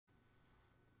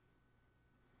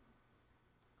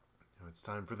It's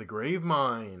time for the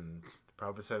GRAVEMIND.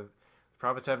 The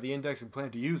prophets have the index and plan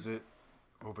to use it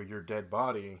over your dead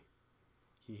body.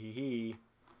 Hee hee hee.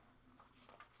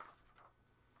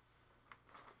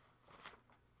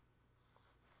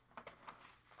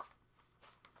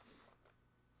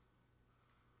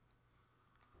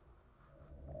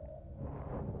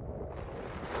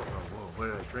 What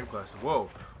did I drink last? Whoa,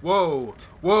 whoa,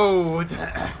 whoa!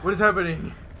 What is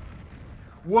happening?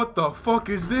 What the fuck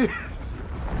is this?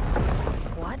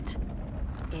 What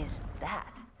is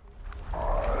that? I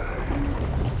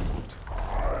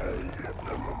am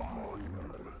a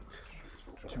monument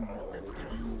to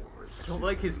yours. I don't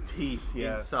like his teeth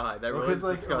inside. That really is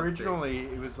like disgusting. originally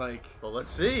it was like. Well, let's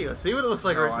see. Let's see what it looks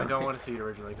like No, originally. I don't want to see it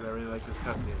originally because I really like this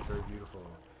cutscene. It's very beautiful.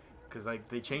 Because like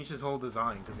they changed his whole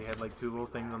design because he had like two little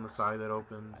things on the side that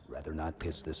opened. I'd rather not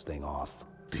piss this thing off.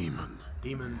 Demon.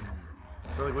 Demon.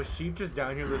 So like was Chief just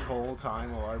down here this whole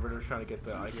time while Arbiter's trying to get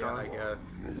the icon? Yeah, I guess.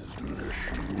 His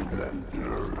machine and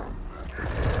nerve.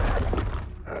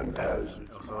 And has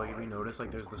Also, like if you notice,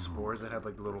 like there's the spores that have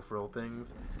like the little frill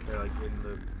things. They're like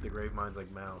in the Gravemind's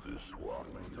like mouth. this one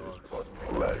talks. is but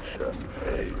flesh and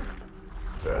faith,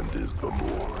 and is the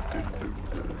more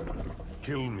deluded.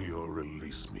 Kill me or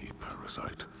release me,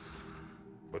 parasite.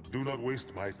 But do not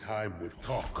waste my time with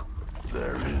talk.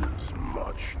 There is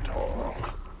much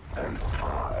talk, and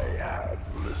I have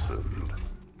listened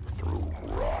through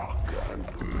rock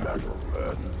and metal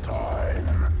and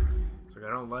time. So I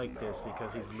don't like this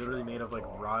because he's literally made of like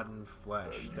rotten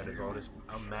flesh that is all just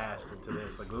amassed into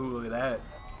this. Like, ooh, look at that.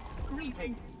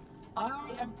 Greetings.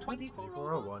 I am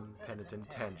 401 Penitent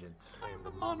Tangent. I am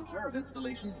the monitor of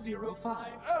installation 05.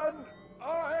 And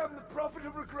I am the Prophet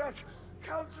of Regret,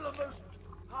 Council of Most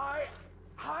High,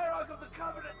 Hierarch of the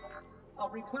Covenant. A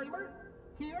reclaimer?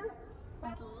 Here?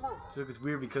 At last. So it's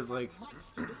weird because like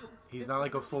he's not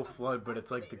like a full flood, but it's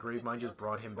like the Gravemind just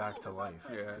brought him back to life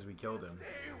because we killed him.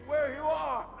 Stay where you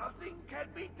are. Nothing can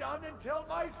be done until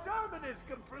my sermon is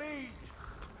complete.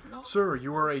 Sir,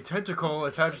 you are a tentacle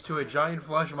attached to a giant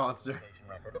flesh monster.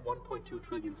 Record of 1.2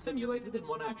 trillion simulated and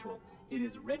 1 actual. It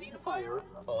is ready to fire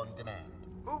on demand.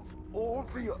 Of all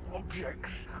the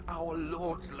objects our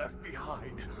lords left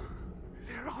behind,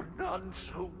 there are none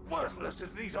so worthless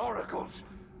as these oracles.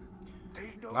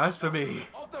 They know Blasphemy. nothing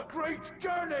of the great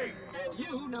journey. And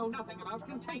you know nothing about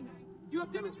containment. You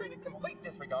have demonstrated complete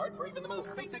disregard for even the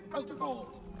most basic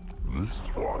protocols. This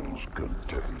one's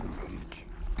containment.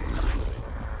 And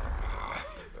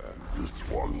this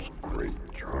one's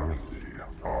great journey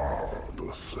are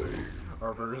the same.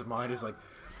 Arbiter's mind is like,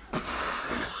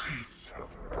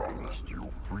 Have promised you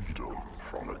freedom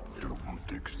from a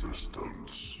doomed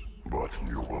existence. But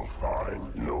you will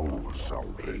find no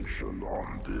salvation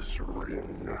on this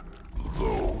ring.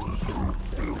 Those who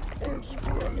built this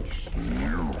place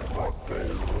knew what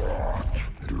they wrought.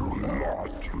 Do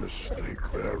not mistake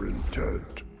their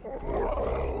intent, or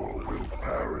all will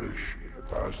perish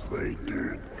as they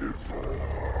did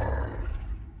before.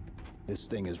 This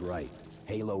thing is right.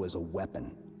 Halo is a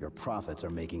weapon. Your prophets are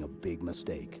making a big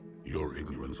mistake. Your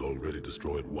ignorance already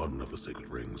destroyed one of the sacred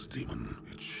rings, demon.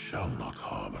 It shall not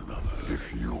harm another.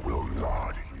 If you will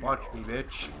not hear, watch me,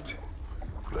 bitch.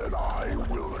 then I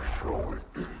will show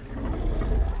it to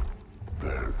you.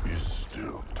 There is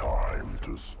still time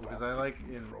to stop. Because I like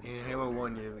in Halo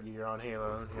 1 you're on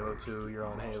Halo, Halo 2 you're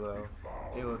on Halo,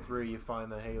 Halo 3 you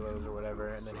find the Halos or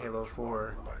whatever, and then Halo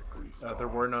 4 there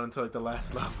were none until like the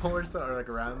last level or something, or like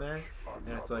around there,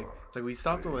 and it's like we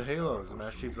stopped all the Halos, and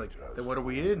Master Chief's like, then what are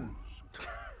we in?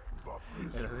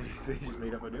 And they just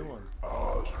made up a new one.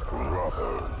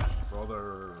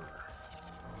 Brother.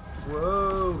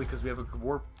 Whoa, because we have a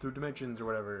warp through dimensions or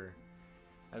whatever.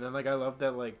 And then like I love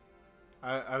that like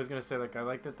I was gonna say like I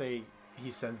like that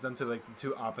he sends them to like the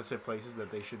two opposite places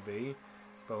that they should be,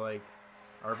 but like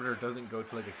Arbiter doesn't go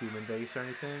to like a human base or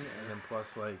anything, and then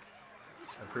plus like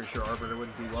I'm pretty sure Arbiter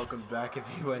wouldn't be welcomed back if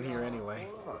he went here anyway.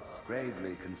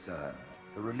 Gravely concerned.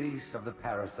 The release of the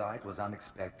parasite was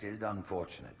unexpected,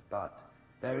 unfortunate, but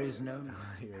there is no need.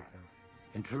 Here it comes.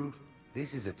 In truth,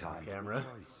 this is a time Camera.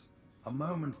 for choice. A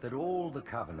moment that all the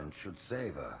Covenant should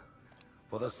savor.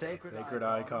 For the sacred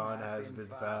Icon has been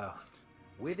found.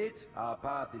 With it, our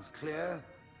path is clear,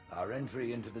 our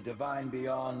entry into the divine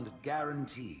beyond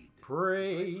guaranteed.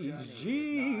 Praise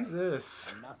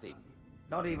Jesus. Nothing,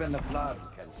 not even the flood,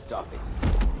 can stop it.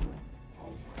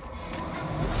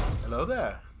 Hello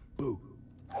there. Boo.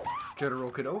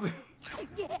 General Kenobi.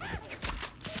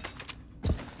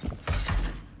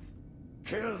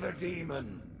 Kill the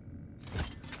demon!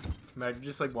 Imagine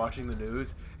just like watching the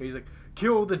news, and he's like,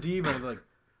 kill the demon, and like,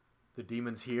 the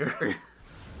demon's here.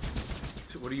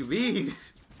 What do you mean?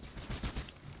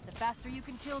 faster you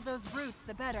can kill those brutes,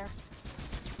 the better.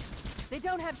 They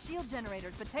don't have shield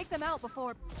generators, but take them out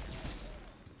before...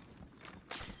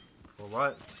 For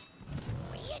what?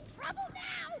 We in trouble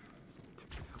now!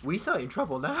 We saw in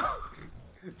trouble now?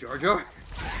 Jar Jar?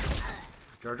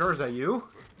 Jar Jar, is that you?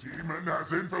 Demon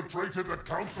has infiltrated the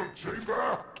council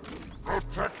chamber!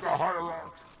 Protect the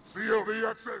hierarchs! Seal the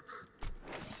exits!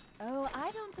 Oh, I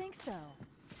don't think so.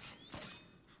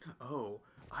 Oh,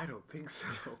 I don't think so.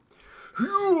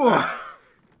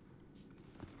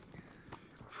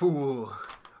 Fool,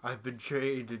 I've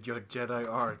betrayed your Jedi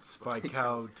arts by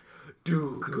Count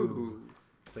Dooku.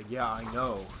 It's like, yeah, I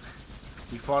know.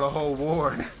 We fought a whole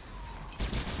war.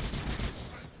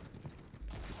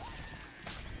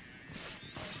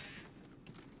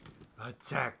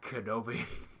 Attack, Kenobi.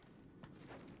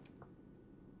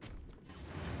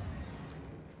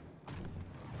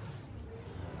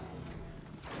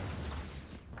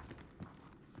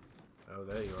 Oh,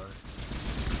 there you are.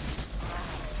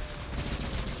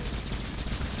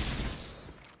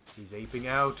 He's aping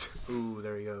out. Ooh,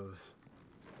 there he goes.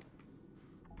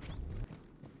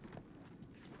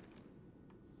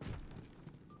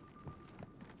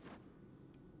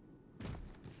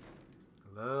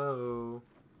 Hello.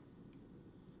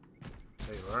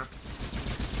 There you are.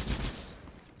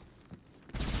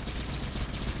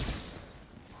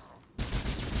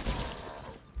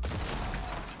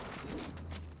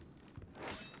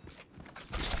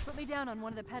 Put me down on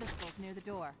one of the pedestals near the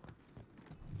door.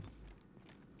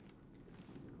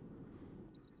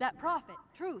 That prophet,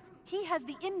 Truth, he has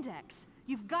the index.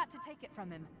 You've got to take it from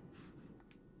him.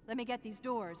 Let me get these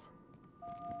doors.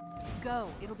 Go.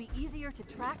 It'll be easier to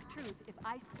track Truth if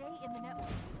I stay in the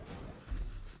network.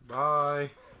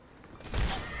 Bye.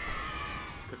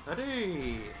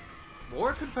 Confetti!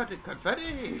 More confetti!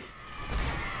 Confetti!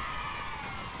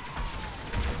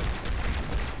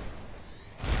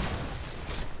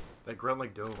 That grunt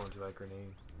like dove onto that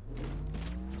grenade.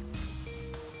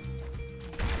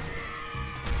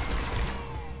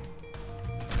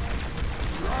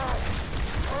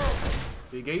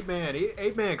 Big 8-Man,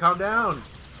 8-Man, calm down.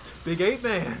 Big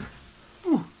 8-Man.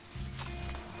 Ooh.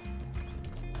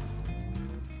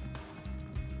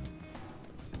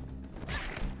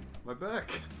 My back.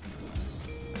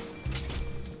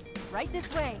 Right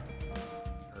this way.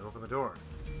 Right, open the door.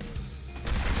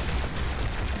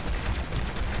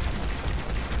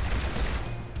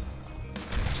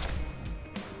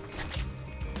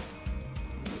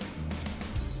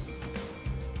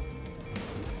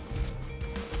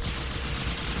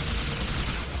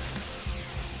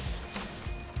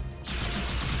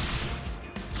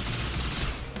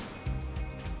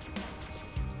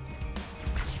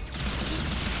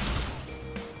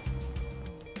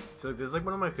 So this is like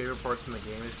one of my favorite parts in the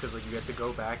game is because like you get to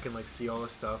go back and like see all the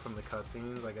stuff from the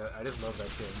cutscenes. Like I just love that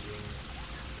shit in the game.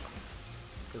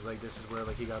 Because like this is where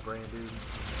like he got branded.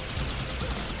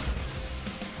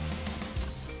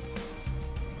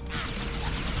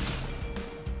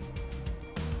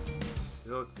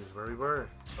 Look, this is where we were.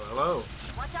 Oh, hello.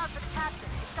 Watch out for the captain.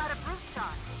 He's got a brute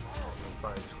shot.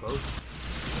 Fire is close.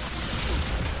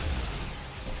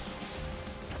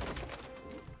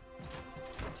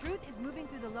 Truth is moving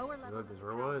through the lower So levels. look, this is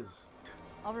where it was.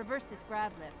 I'll reverse this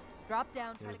grav lift. Drop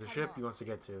down. There's the ship he wants to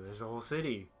get to. There's the whole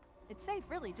city. It's safe,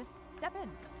 really. Just step in.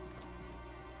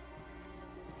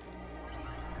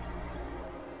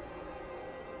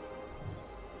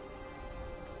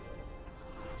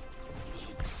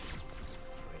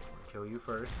 Kill you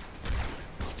first.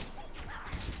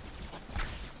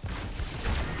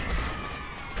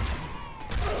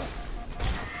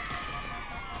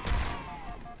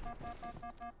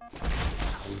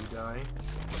 You die.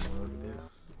 Oh, look at this.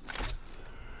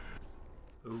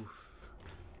 Oof.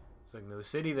 It's like no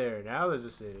city there. Now there's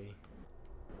a city.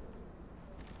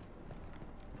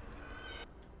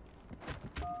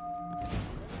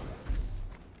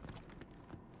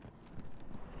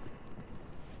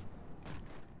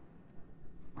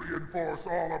 Reinforce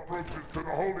all approaches to the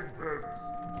holding pens.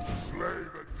 Slay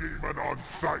the demon on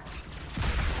sight.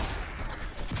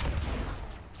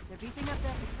 They're beefing up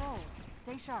their patrols.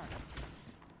 Stay sharp.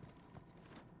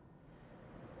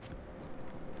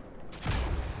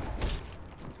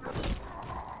 Yeah,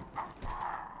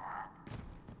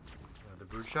 the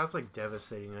brute shot's like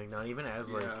devastating. Like not even as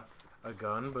like a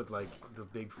gun, but like the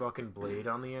big fucking blade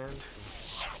on the end.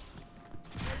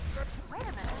 Wait a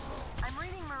minute. I'm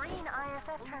reading marine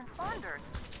ISF transponders.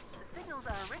 The signals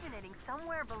are originating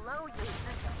somewhere below your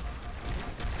system.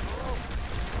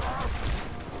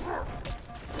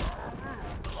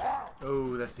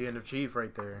 Oh, that's the end of Chief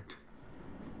right there.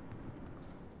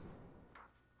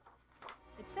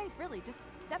 It's safe, really. Just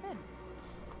step in.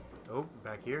 Oh,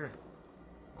 back here.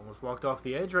 Almost walked off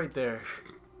the edge right there.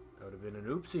 That would have been an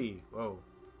oopsie. Whoa.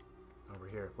 Over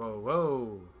here. Whoa,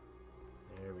 whoa.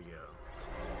 There we go.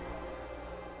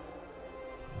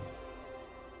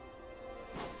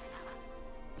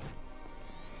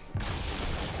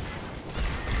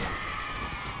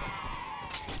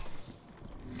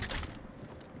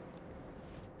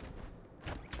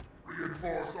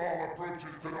 Reinforce all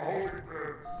approaches to the holy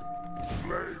pens.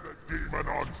 Slay the demon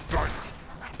on sight.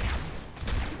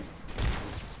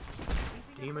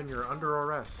 Demon, you're under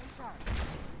arrest.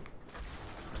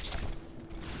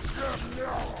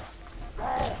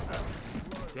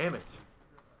 Damn it.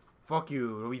 Fuck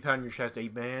you. We pound your chest,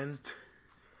 8-man.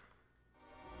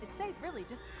 It's safe, really.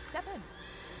 Just step in.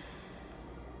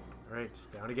 Alright,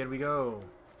 down again we go.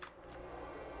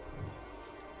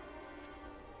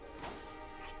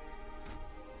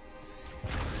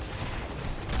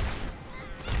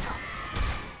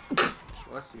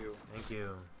 Bless you. Thank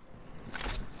you.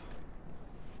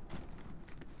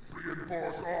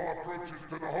 Reinforce all approaches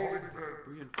to the holy pens.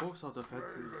 Reinforce our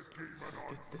defenses.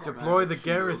 Deploy the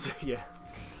garrison. Yeah.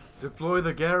 Deploy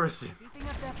the garrison. Beefing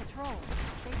up their patrol.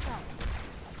 Stay sharp.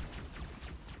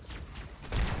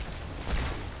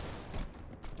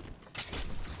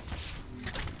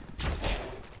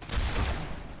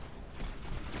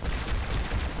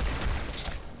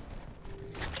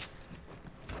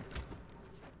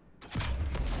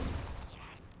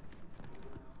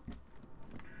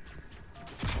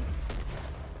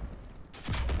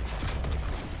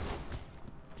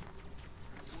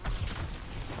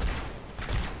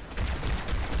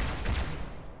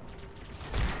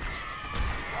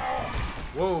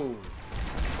 Whoa.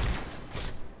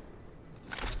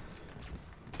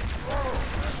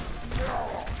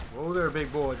 Whoa there,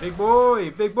 big boy. Big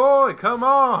boy. Big boy. Come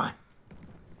on.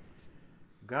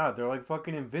 God, they're like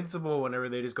fucking invincible whenever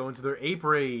they just go into their ape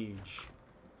rage.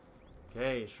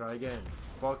 Okay, let's try again.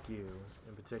 Fuck you,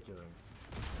 in particular.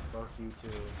 Fuck you,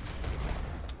 too.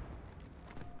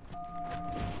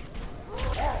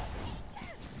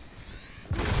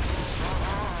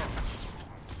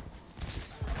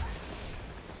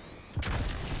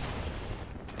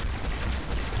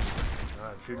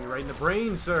 Shooting you right in the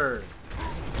brain, sir.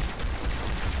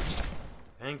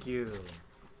 Thank you.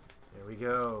 There we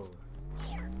go.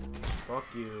 Fuck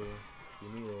you.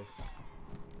 Give me this.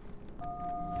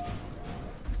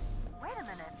 Wait a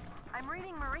minute. I'm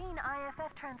reading marine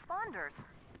IFF transponders.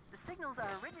 The signals are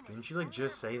originating. Didn't you like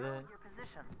just say that? Your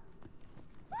position.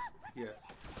 Yes.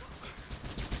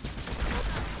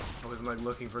 I wasn't like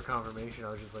looking for confirmation. I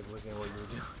was just like looking at what you were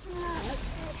doing.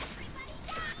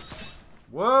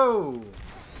 Whoa!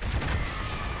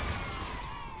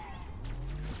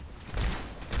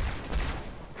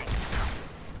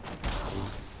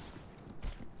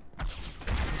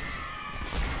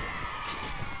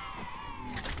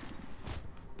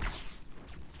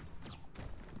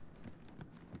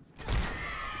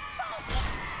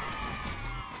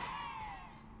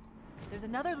 There's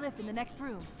another lift in the next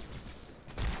room.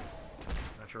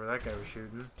 Not sure where that guy was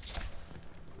shooting.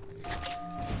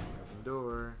 Open the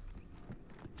door.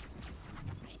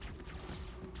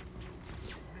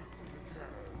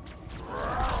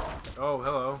 Oh,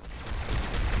 hello.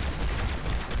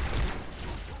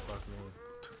 Fuck me.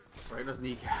 Right in his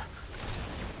kneecap.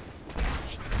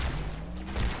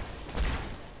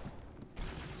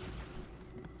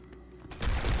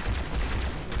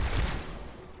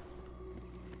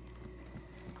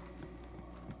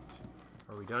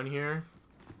 Are we done here?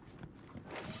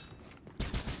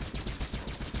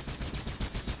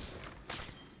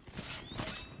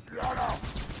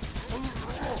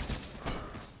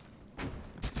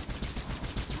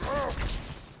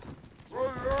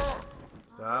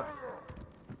 Stop.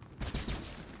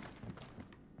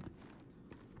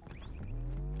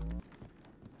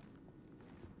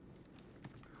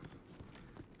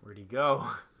 Where'd he go?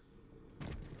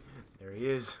 There he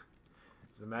is.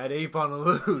 It's the mad ape on the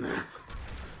loose.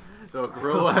 The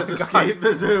gorilla has escaped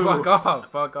the zoo.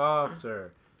 Fuck off,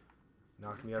 sir.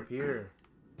 Knocked me up here.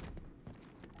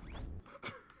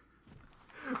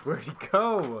 Where'd he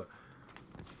go?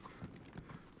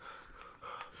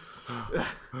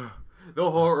 The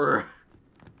horror.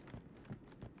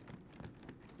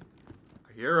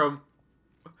 I hear him.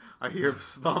 I hear him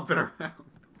stomping around.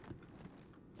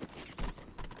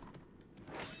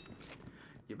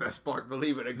 You best bark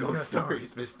believe it in ghost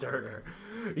stories, Miss Turner.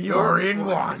 You're in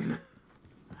one.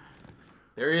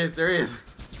 There he is. There he is.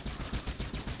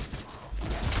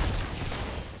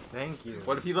 Thank you.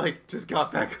 What if he like just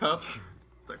got back up?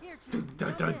 It's like,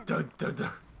 dun, dun, dun, dun,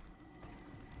 dun.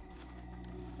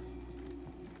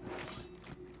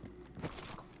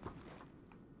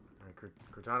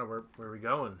 Cortana, where are we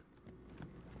going?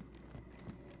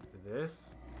 Is it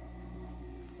this?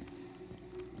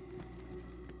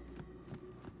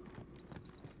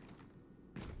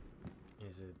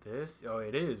 Is it this? Oh,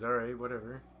 it is. Alright,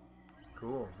 whatever.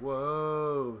 Cool.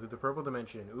 Whoa! Through the purple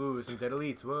dimension. Ooh, some dead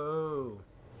elites. Whoa!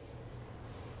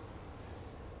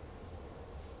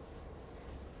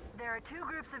 There are 2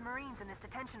 groups of Marines in this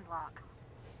detention block.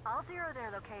 I'll zero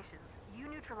their locations. You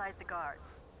neutralize the guards.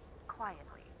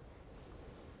 Quietly.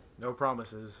 No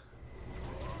promises.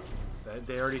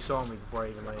 They already saw me before I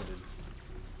even landed.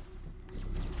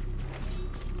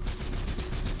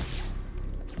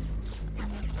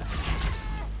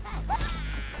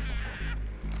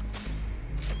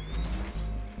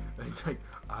 It's like,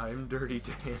 I'm Dirty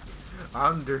Dan.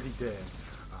 I'm Dirty Dan.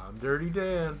 I'm Dirty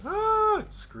Dan. Ah!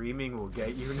 Screaming will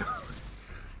get you nowhere.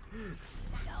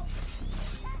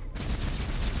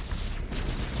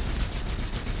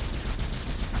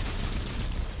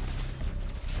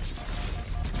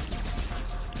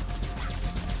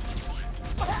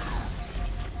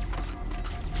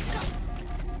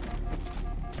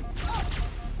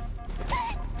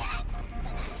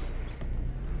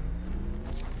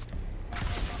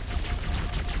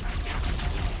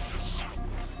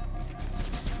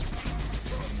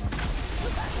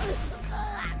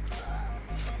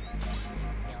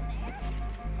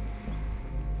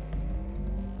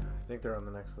 I think they're on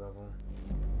the next level.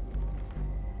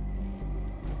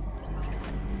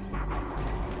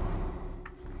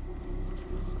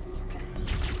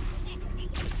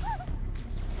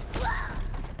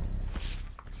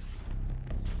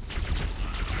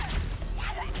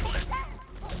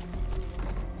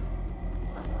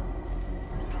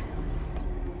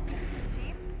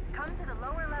 Chief, come to the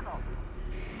lower level.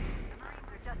 The Marines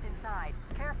are just inside.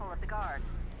 Careful of the guards.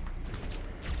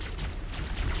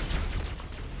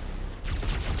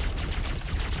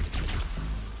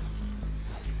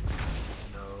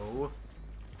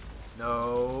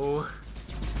 No.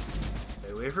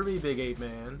 Stay away from me, Big 8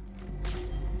 Man.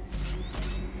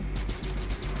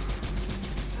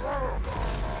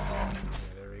 Okay,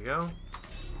 there we go.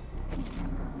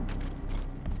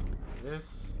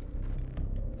 This.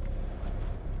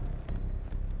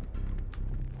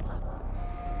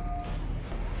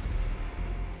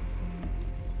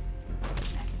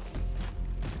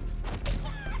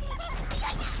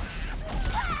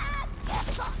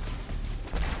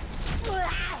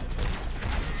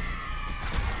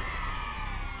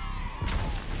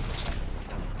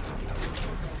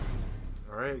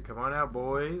 Alright, come on out,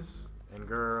 boys and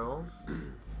girls.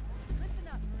 Listen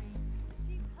up, Marines. The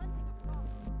Chief's hunting a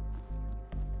problem.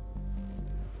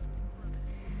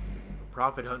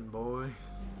 Profit hunting, boys.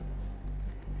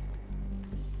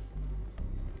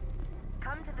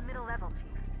 Come to the middle level,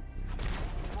 Chief.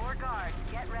 More guards.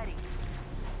 Get ready.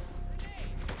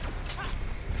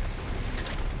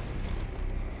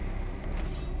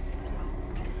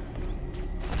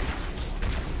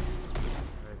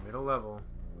 Alright, middle level.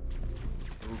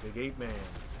 Ooh, Big 8 Man.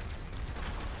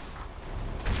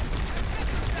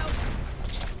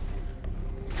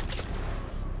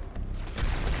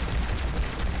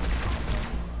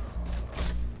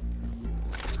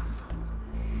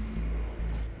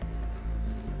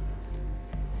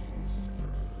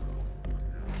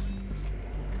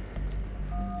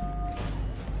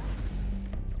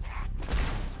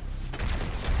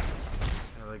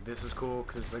 Like, this is cool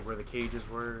because it's like where the cages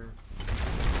were.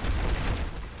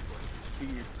 See,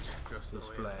 just This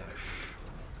the flash. way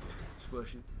This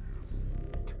flash.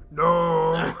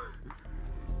 No!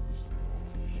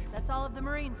 That's all of the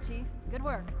Marines, Chief. Good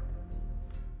work.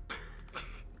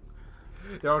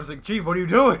 They're all just like, Chief, what are you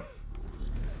doing?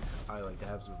 I like to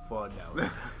have some fun now. We'll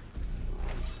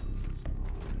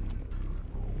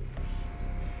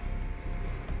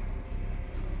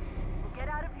get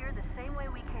out of here the same way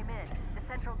we came in. The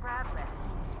central grav lift.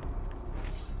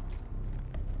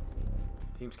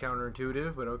 Seems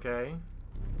counterintuitive, but okay.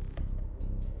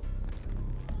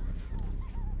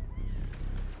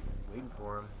 Waiting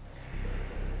for him.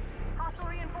 Hostile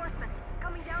reinforcements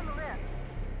coming down the lift.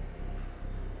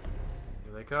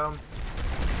 Here they come.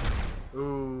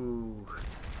 Ooh.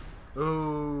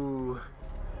 Ooh.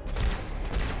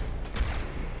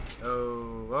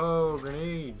 Oh, oh,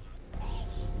 grenade.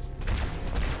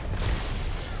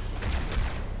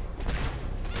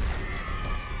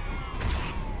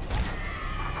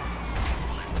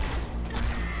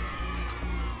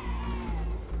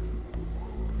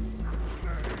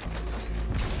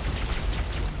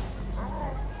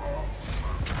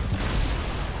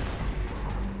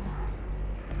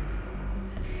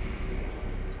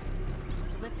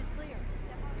 The lift is clear.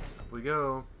 Step on it. Up we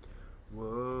go.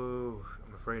 Whoa.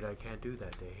 I'm gonna afraid I can't do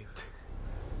that, Dave.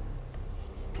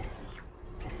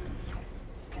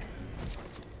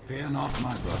 Fear not,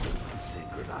 my brother. The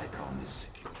sacred icon is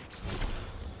secure.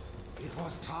 It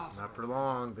was tough. Not for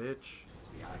long, bitch.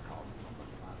 The icon from the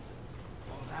flood.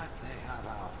 For that they have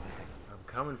our thanks. I'm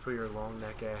coming for your long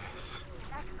neck ass.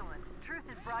 Excellent. Truth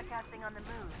is broadcasting on the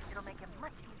move. It'll make him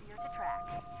much easier to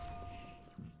track.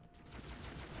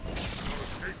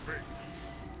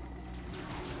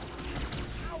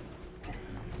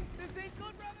 This ain't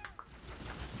good, brother!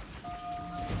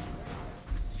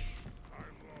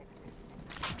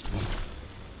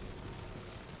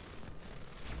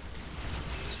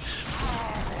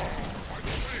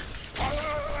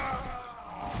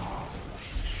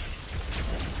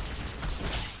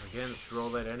 Again, roll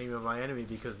that enemy of my enemy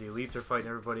because the elites are fighting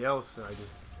everybody else, and I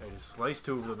just sliced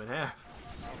two of them in half.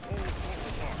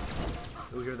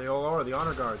 Ooh, here they all are, the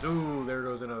honor guards. Ooh, there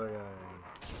goes another guy.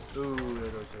 Ooh,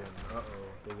 there goes him. Uh-oh,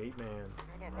 big 8-man.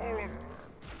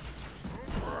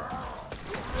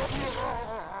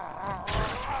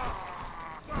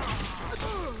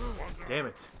 Damn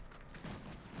it.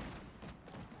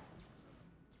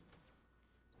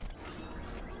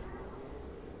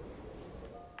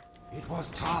 It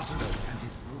was Tartarus and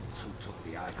his brutes who took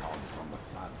the icon from the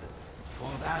flood.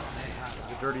 For that they have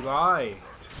It's a dirty lie.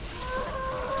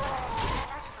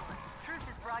 Excellent. Truth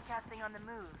is broadcasting on the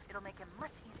move. It'll make him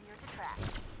much easier to track.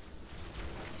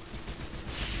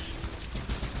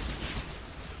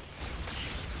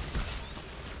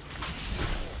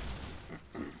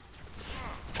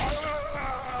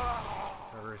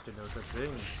 Tartarus did no such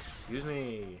thing. Excuse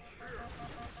me.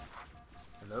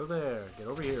 Hello there. Get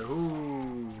over here.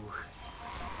 Ooh.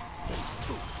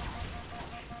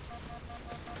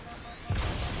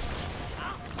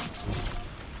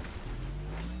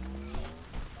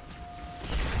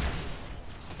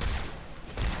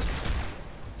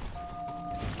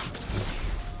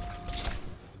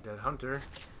 Dead hunter.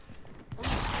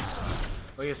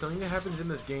 Oh yeah, something that happens in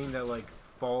this game that like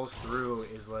falls through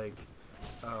is like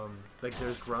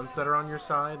there's grunts that are on your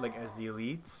side, like as the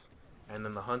elites. And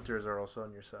then the hunters are also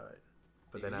on your side.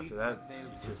 But then after that,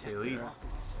 it's just the elites.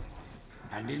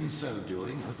 And in so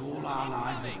doing, put all our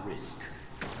lives at risk.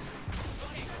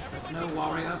 Let no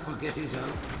warrior forget his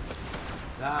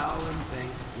oath. Thou and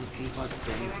fate will keep us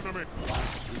safe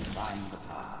once we find the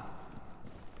path.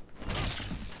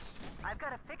 I've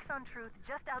got a fix on Truth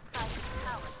just outside the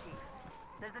tower, Chief.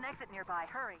 There's an exit nearby.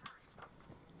 Hurry.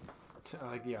 I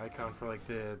like the icon for like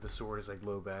the sword is like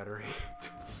low battery.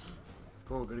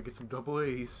 Oh, gotta get some double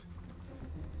A's.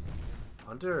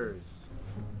 Hunters.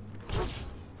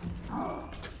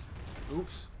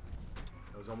 Oops.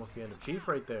 That was almost the end of Chief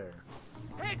right there.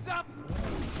 Heads up!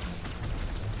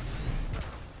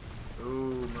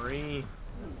 Ooh, Marine.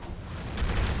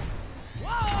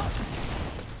 Whoa!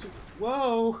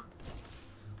 Whoa!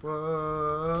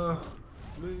 Whoa!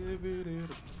 Living in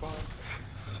a box.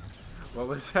 What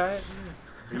was that?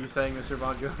 Are you saying Mr.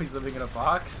 Bon Jovi's living in a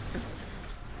box?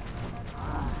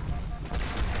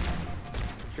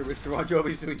 Sure, Mr. Bon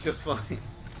Jovi's doing just fine.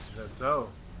 Is that so?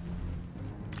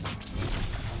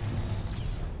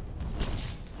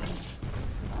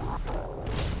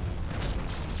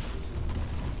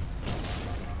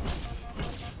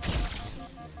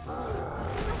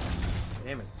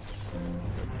 Damn it.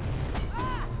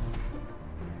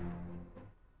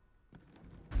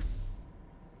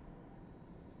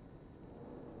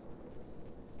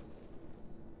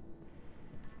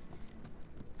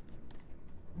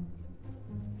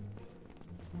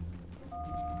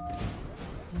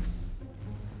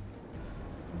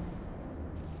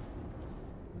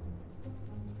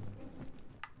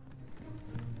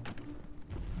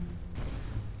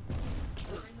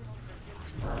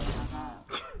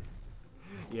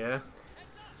 Yeah?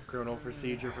 Criminal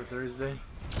procedure for Thursday?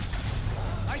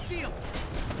 I see him!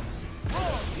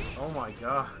 Oh my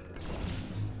god.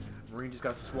 Marine just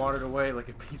got swatted away like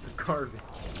a piece of garbage.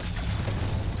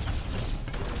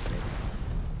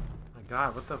 My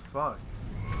god, what the fuck?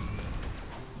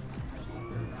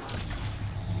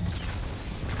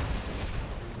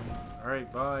 Alright,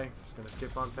 bye. Just gonna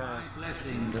skip on past.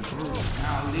 Blessing the brutes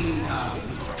now lead our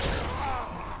people.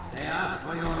 They ask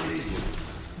for your allegiance.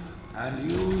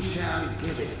 And you shall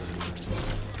give it.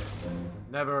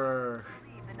 Never.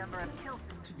 The number of kills.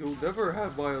 You'll never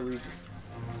have my allegiance.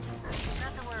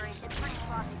 Not to worry, it's pretty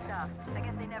sloppy stuff. I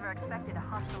guess they never expected a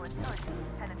hostile intelligence to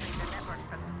penetrate their network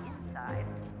from the inside.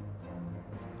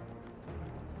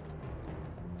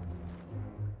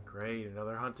 Great,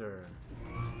 another hunter.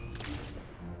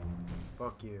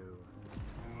 Fuck you.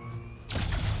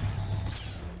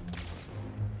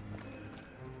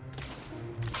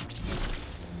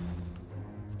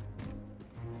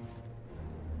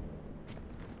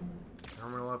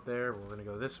 up there. We're gonna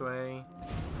go this way.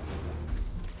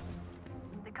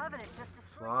 The Covenant just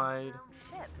destroyed Slide. their own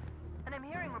ships, and I'm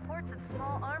hearing reports of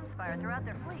small arms fire throughout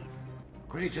their fleet.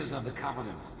 Creatures of the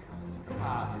Covenant. The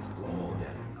path is broad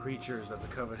and Creatures of the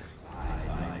Covenant. side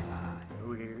by side.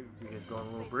 We could go on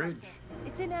a little bridge.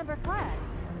 It's in amber clad.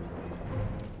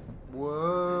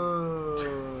 Whoa.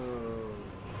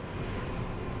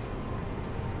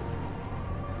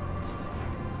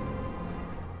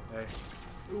 Hey.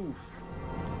 Oof.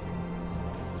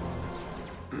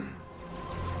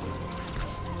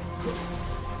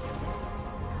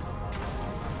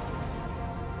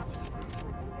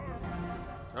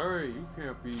 Hurry, you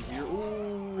can't be here.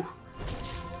 Ooh.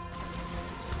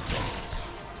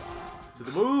 To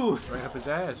the moon. Right up his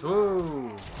ass. Whoa.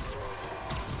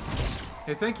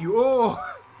 Hey, thank you. Oh.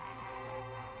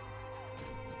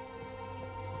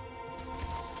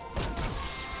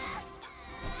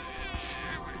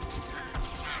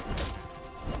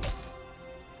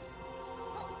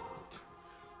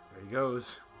 There he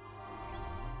goes.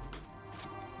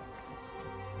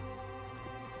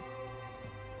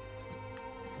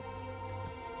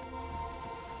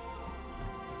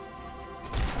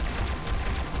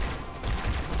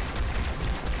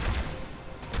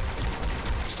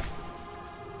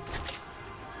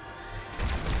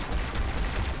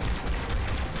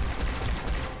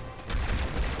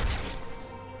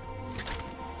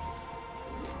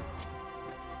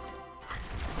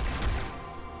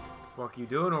 What you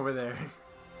doing over there?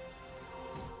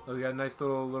 Oh, we got a nice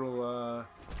little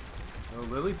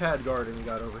lily pad garden we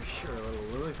got over here. A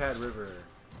little lily pad river.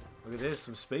 Look at this,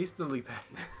 some space lily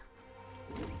pads.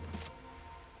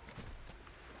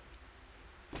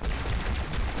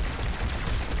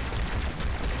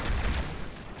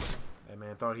 That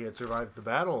man thought he had survived the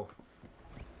battle.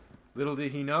 Little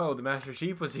did he know the Master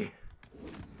Chief was here.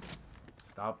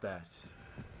 Stop that.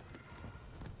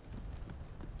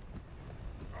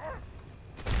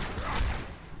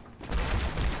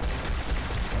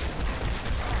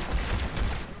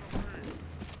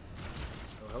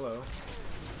 Hello.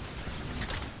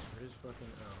 Where's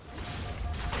fucking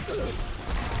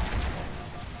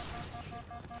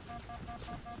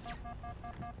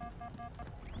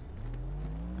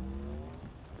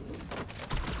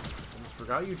Almost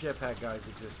forgot you jetpack guys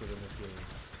existed in this game.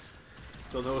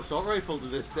 Still no assault rifle to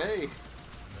this day.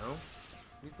 No?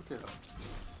 You forget.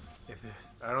 If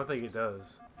it's, I don't think it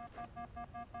does. I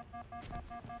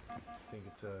think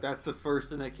it's a. That's the first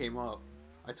thing that came up.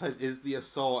 I typed is the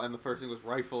assault and the first thing was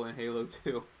rifle in Halo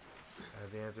 2.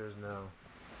 The answer is no.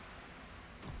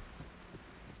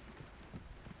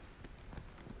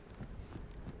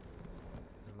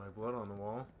 There's my blood on the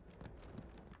wall.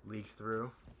 Leaked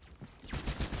through.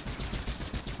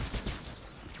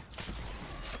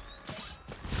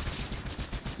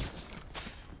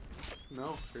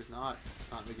 No, there's not. It's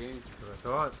not in the game. That's what I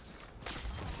thought.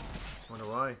 Wonder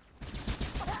why.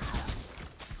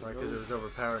 Right, because it was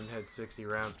overpowered and had 60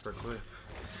 rounds per clip.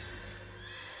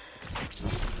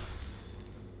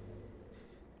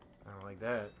 I don't like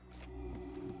that.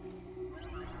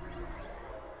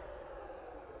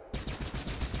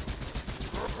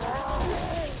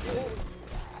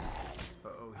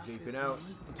 Uh-oh, he's aping out.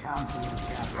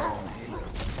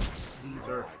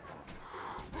 Caesar.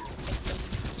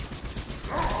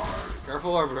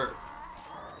 Careful, Arbiter.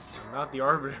 I'm not the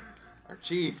Arbiter. Our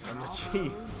chief. I'm the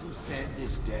chief. Who said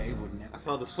this day would never... I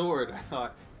saw the sword. I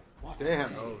thought,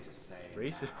 damn. Oh,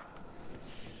 racist.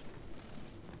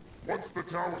 Once the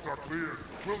towers are cleared,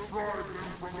 we'll drive them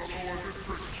from the lower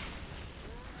district.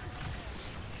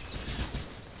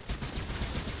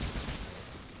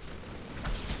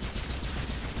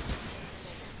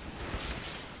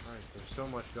 Christ, there's so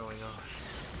much going on.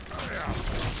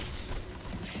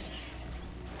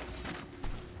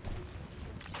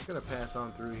 Just gonna pass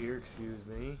on through here, excuse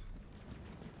me.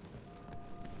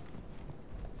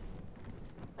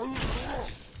 You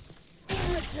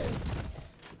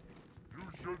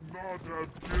should not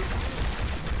have given.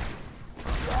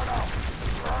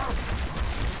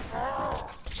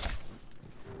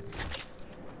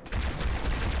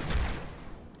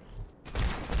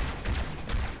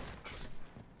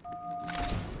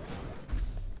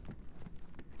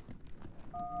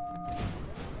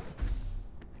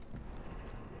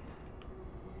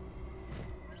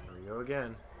 Here we go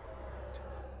again.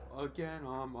 Again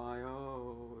on my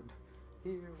own.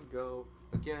 Here we go.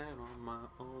 Again on my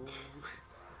own.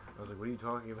 I was like, what are you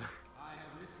talking about?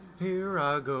 Here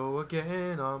I go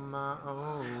again on my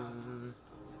own.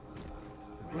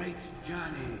 The great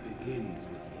journey begins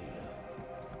with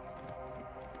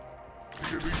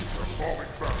The elites are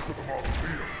falling back to the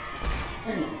mausoleum.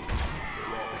 Fool!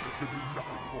 There are It can be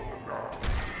nothing for them now.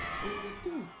 What will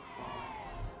do for us?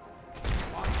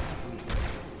 What have we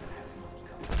done that has not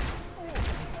come?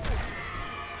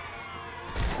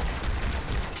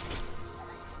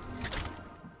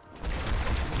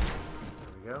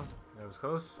 There we go. That was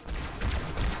close.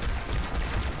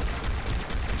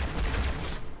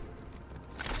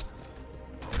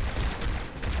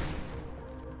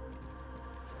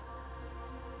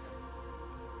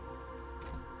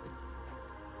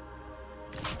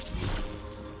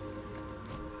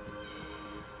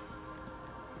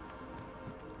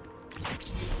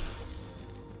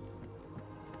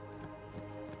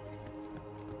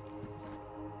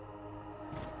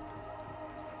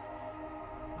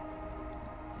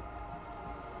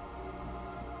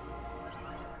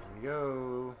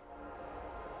 Go.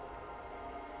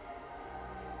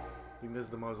 I think this is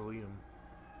the mausoleum,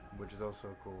 which is also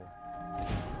cool.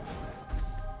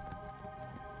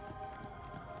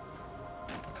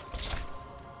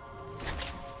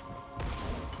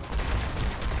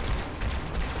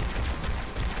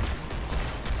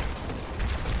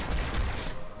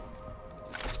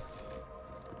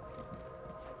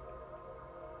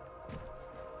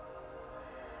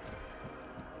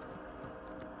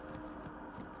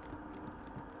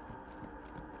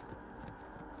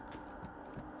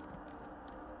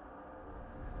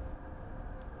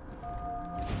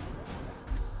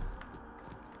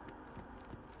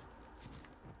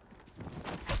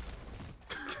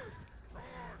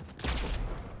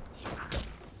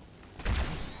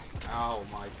 Ow,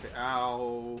 my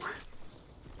ow.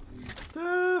 We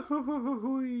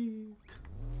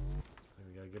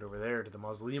gotta get over there to the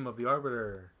mausoleum of the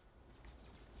Arbiter.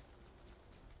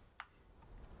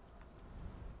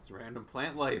 It's random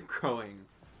plant life growing.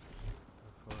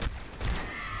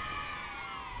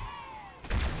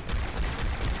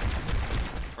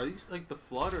 Are these like the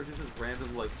flood, or is this just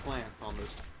random like plants on this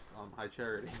High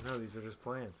Charity? No, these are just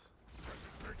plants.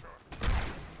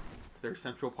 It's their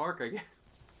Central Park, I guess.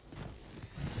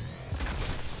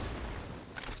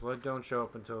 Blood don't show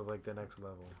up until like the next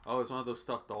level. Oh, it's one of those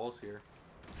stuffed dolls here.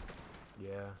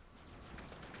 Yeah.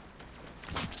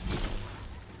 Can't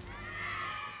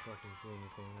fucking see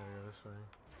anything. Gotta go this way.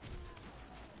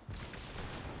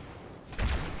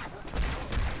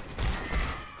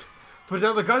 Put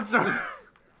down the gun, sir!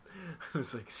 I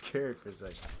was like scared for a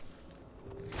second.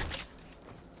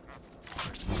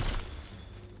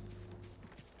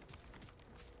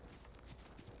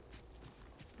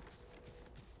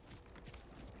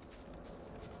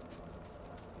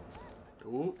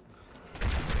 Ooh.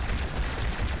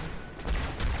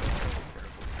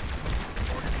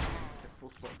 Careful,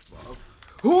 SpongeBob.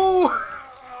 Ooh!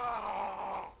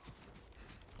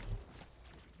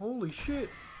 Holy shit!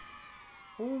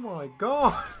 Oh my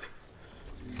god!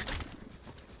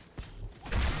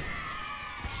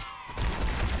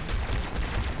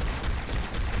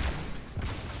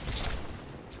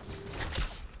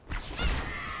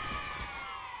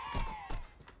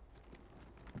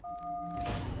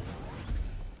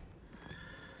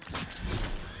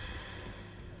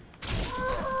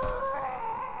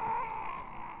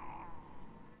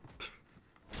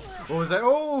 What was that?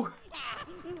 Oh!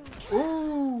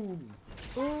 Ooh!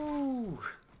 Ooh!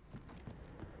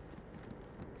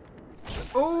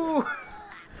 Ooh!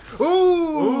 Ooh!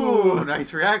 Ooh!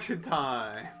 Nice reaction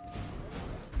time!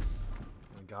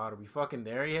 Oh my god, are we fucking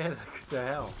there yet? Like, what the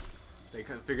hell? They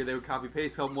kind of figured they would copy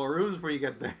paste a couple more rooms before you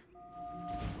get there.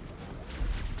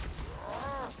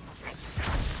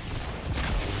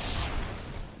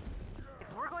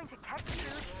 If we're going to catch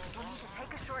truth, we'll need to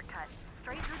take a shortcut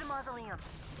straight through the mausoleum.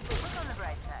 Look on the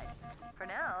bright side. For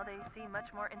now, they seem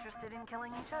much more interested in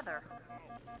killing each other.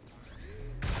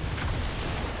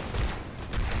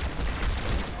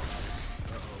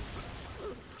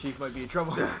 Chief might be in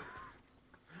trouble.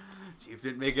 Chief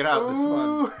didn't make it out this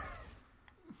one.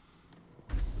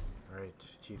 Alright,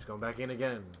 Chief's going back in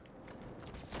again.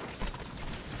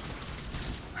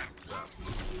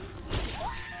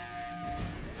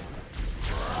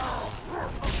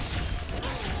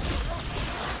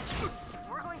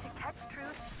 We're going to catch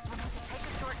truth, we'll need to take a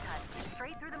shortcut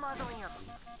straight through the mausoleum.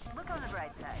 Look on the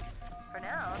bright side. For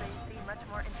now, they seem much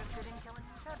more interested in killing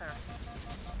each other.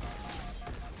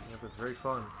 Yep, it's very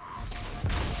fun.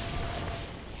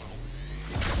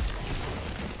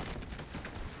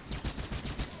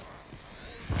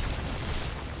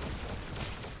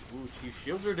 Ooh, Chief's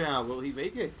shields are down. Will he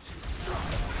make it?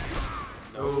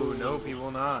 No, nope, he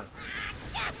will not.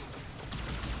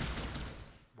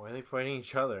 Why are they fighting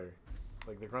each other?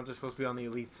 Like, the grunts are supposed to be on the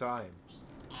elite side.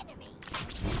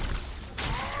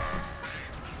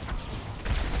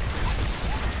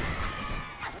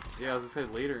 Yeah, I was gonna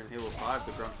say later in Halo 5,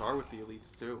 the grunts are with the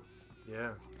elites too.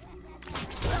 Yeah. I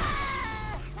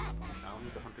don't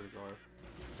think the hunters are.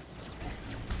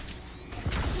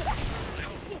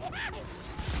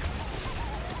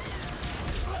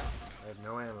 I have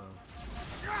no ammo.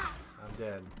 I'm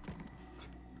dead.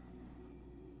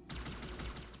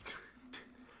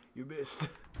 You missed.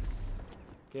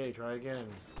 Okay, try again.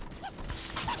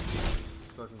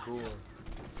 Fucking cool.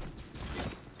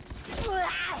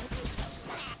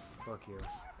 Fuck you.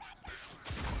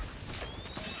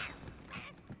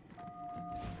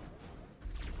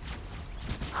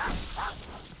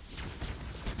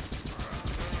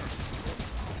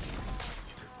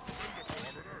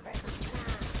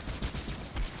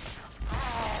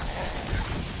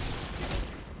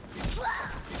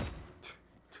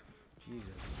 Jesus.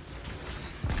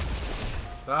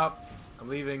 Stop. I'm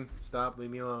leaving. Stop. Leave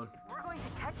me alone. We're going to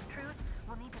catch truth.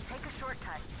 We'll need to take a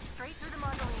shortcut straight through the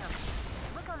mausoleum.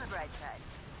 Look on the bright side.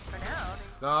 For now,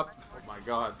 they Stop. Oh my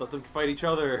god, let them fight each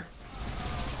other.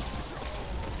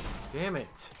 Damn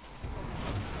it.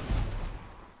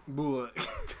 Boo.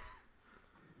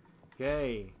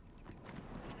 Okay.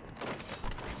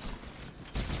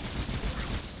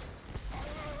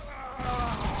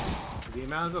 The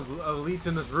amount of elites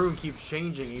in this room keeps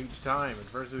changing each time. At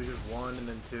first it was just 1 and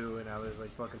then 2 and now there's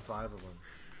like fucking 5 of them.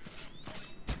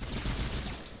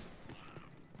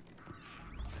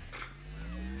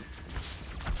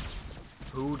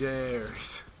 Who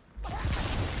dares?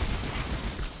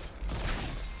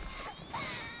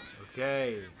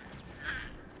 Okay.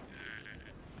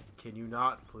 Can you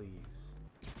not, please?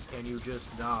 Can you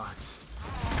just not?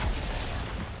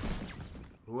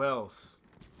 Who else?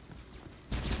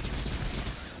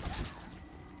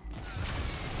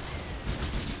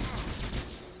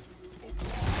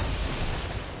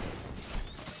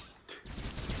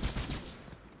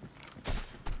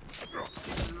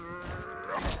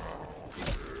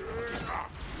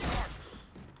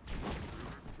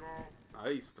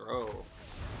 Nice throw.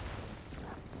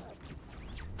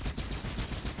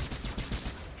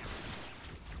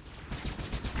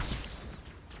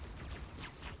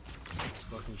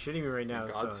 Fucking shitting me right now,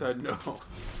 God son. said no.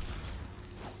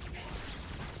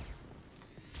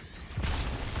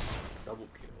 Double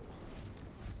kill.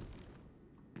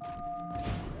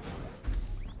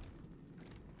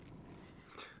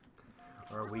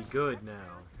 Are we good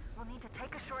now? will need to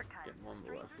take a shortcut. Getting one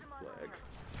less flag.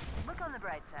 Look on the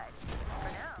bright side.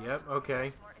 For now. Yep,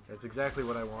 okay. That's exactly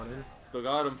what I wanted. Still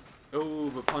got him. Oh,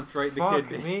 but punch right in the Fuck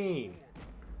kidney. me!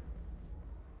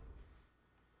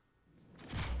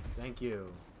 Thank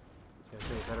you. I was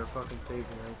gonna say, better fucking save me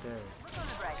right there. Look on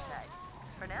the bright side.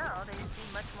 For now, they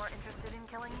seem much more interested in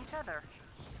killing each other.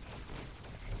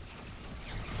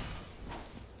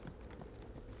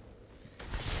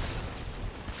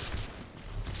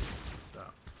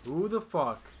 Stop. Who the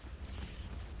fuck?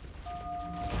 Oh,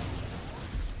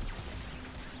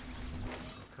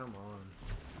 come on.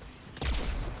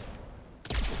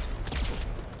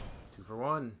 2 for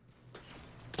 1.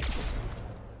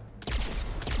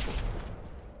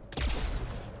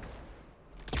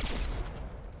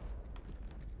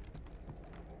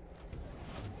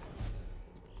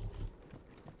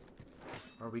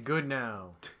 Are we good now?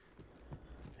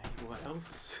 Anyone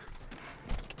else?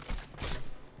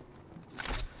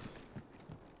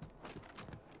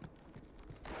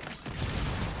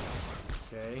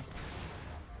 Okay.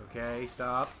 Okay,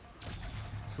 stop.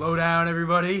 Slow down,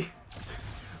 everybody.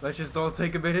 Let's just all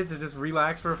take a minute to just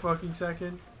relax for a fucking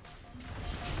second.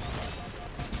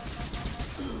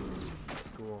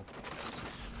 Cool.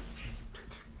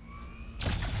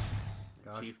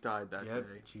 Gosh. Chief died that Yep,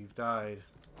 day. Chief died.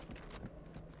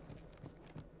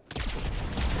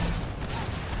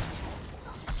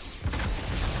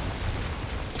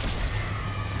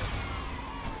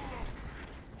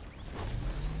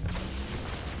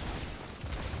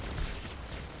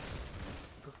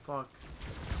 Fuck.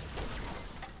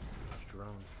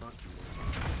 Drones, fuck you.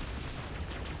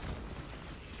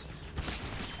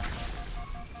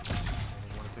 I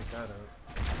didn't want to pick that up.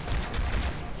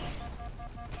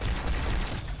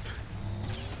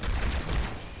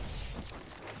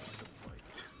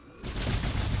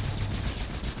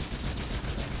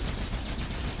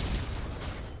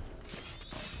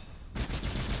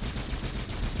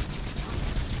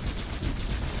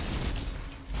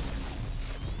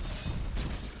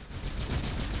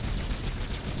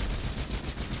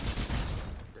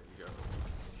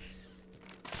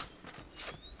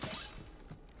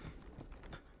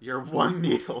 You're one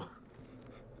needle.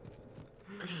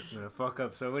 I'm gonna fuck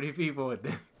up so many people with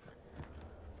this.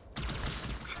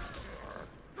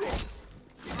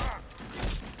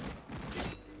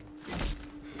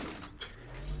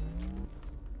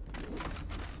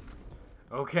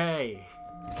 Okay.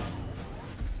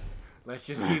 Let's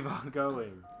just keep on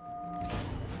going.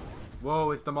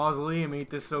 Whoa, it's the mausoleum. Ain't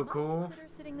this so cool? Consider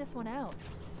sitting this one out.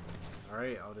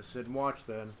 Alright, I'll just sit and watch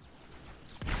then.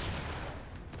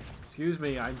 Excuse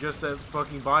me, I'm just a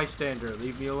fucking bystander.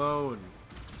 Leave me alone.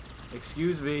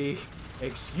 Excuse me.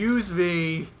 Excuse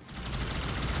me.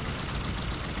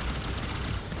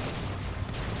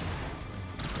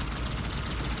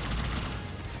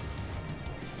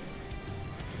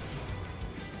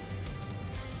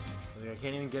 Like, I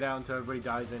can't even get out until everybody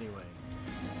dies anyway.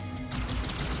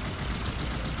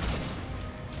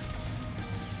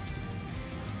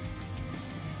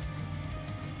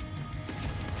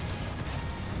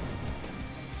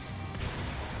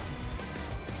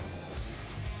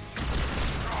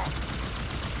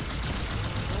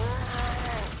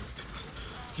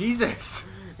 Jesus!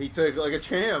 He took like a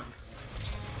champ.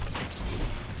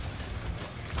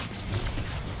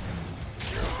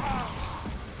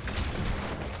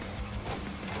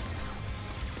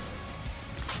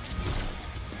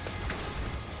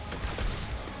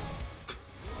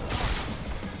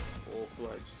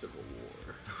 Full-fledged civil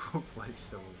war. Full-fledged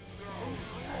civil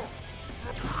war.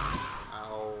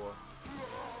 Ow.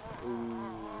 Ooh.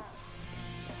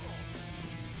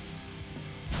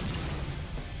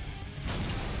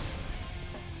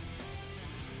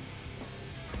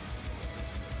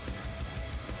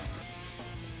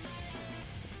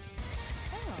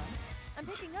 I'm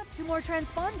picking up 2 more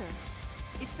transponders.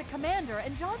 It's the Commander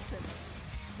and Johnson.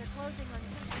 They're closing on...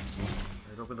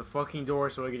 Alright, open the fucking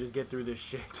door so I can just get through this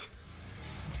shit.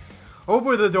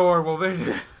 Open the door, well then...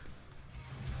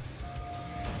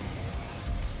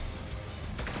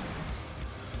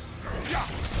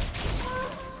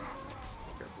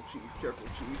 Careful, Chief. Careful,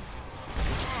 Chief.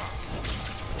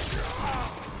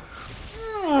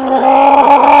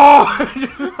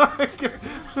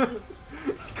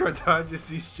 Cortana just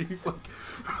sees Chief like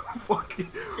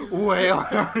fucking wail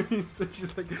out. He's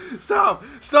just like, stop!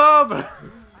 Stop!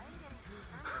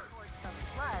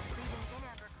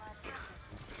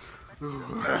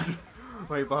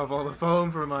 Wipe off all the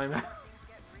foam from my mouth.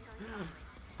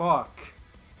 Fuck.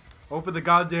 Open the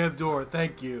goddamn door,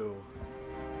 thank you.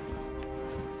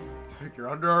 You're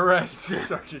under arrest,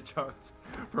 Sergeant Johnson,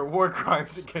 for war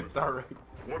crimes against our race.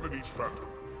 One in each phantom.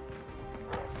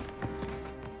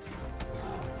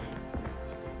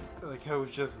 Like, it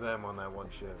was just them on that one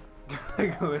ship.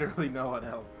 Like, literally no one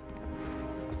else.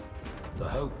 The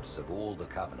hopes of all the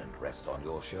Covenant rest on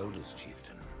your shoulders,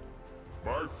 Chieftain.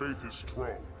 My faith is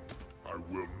strong. I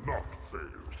will not fail.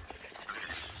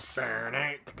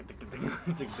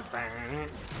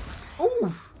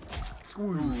 Oof!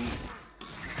 Squeeze.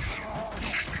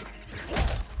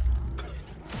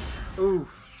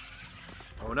 Oof.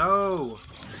 Oh no!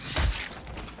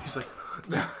 He's like...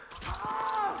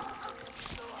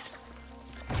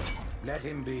 Let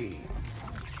him be.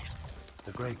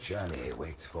 The great journey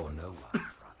waits for no one,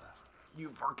 brother. You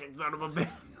fucking son of a bitch.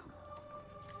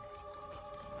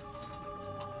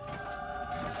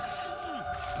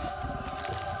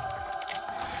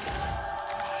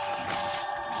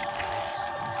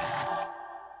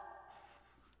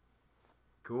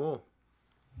 Cool.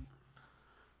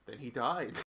 Then he died.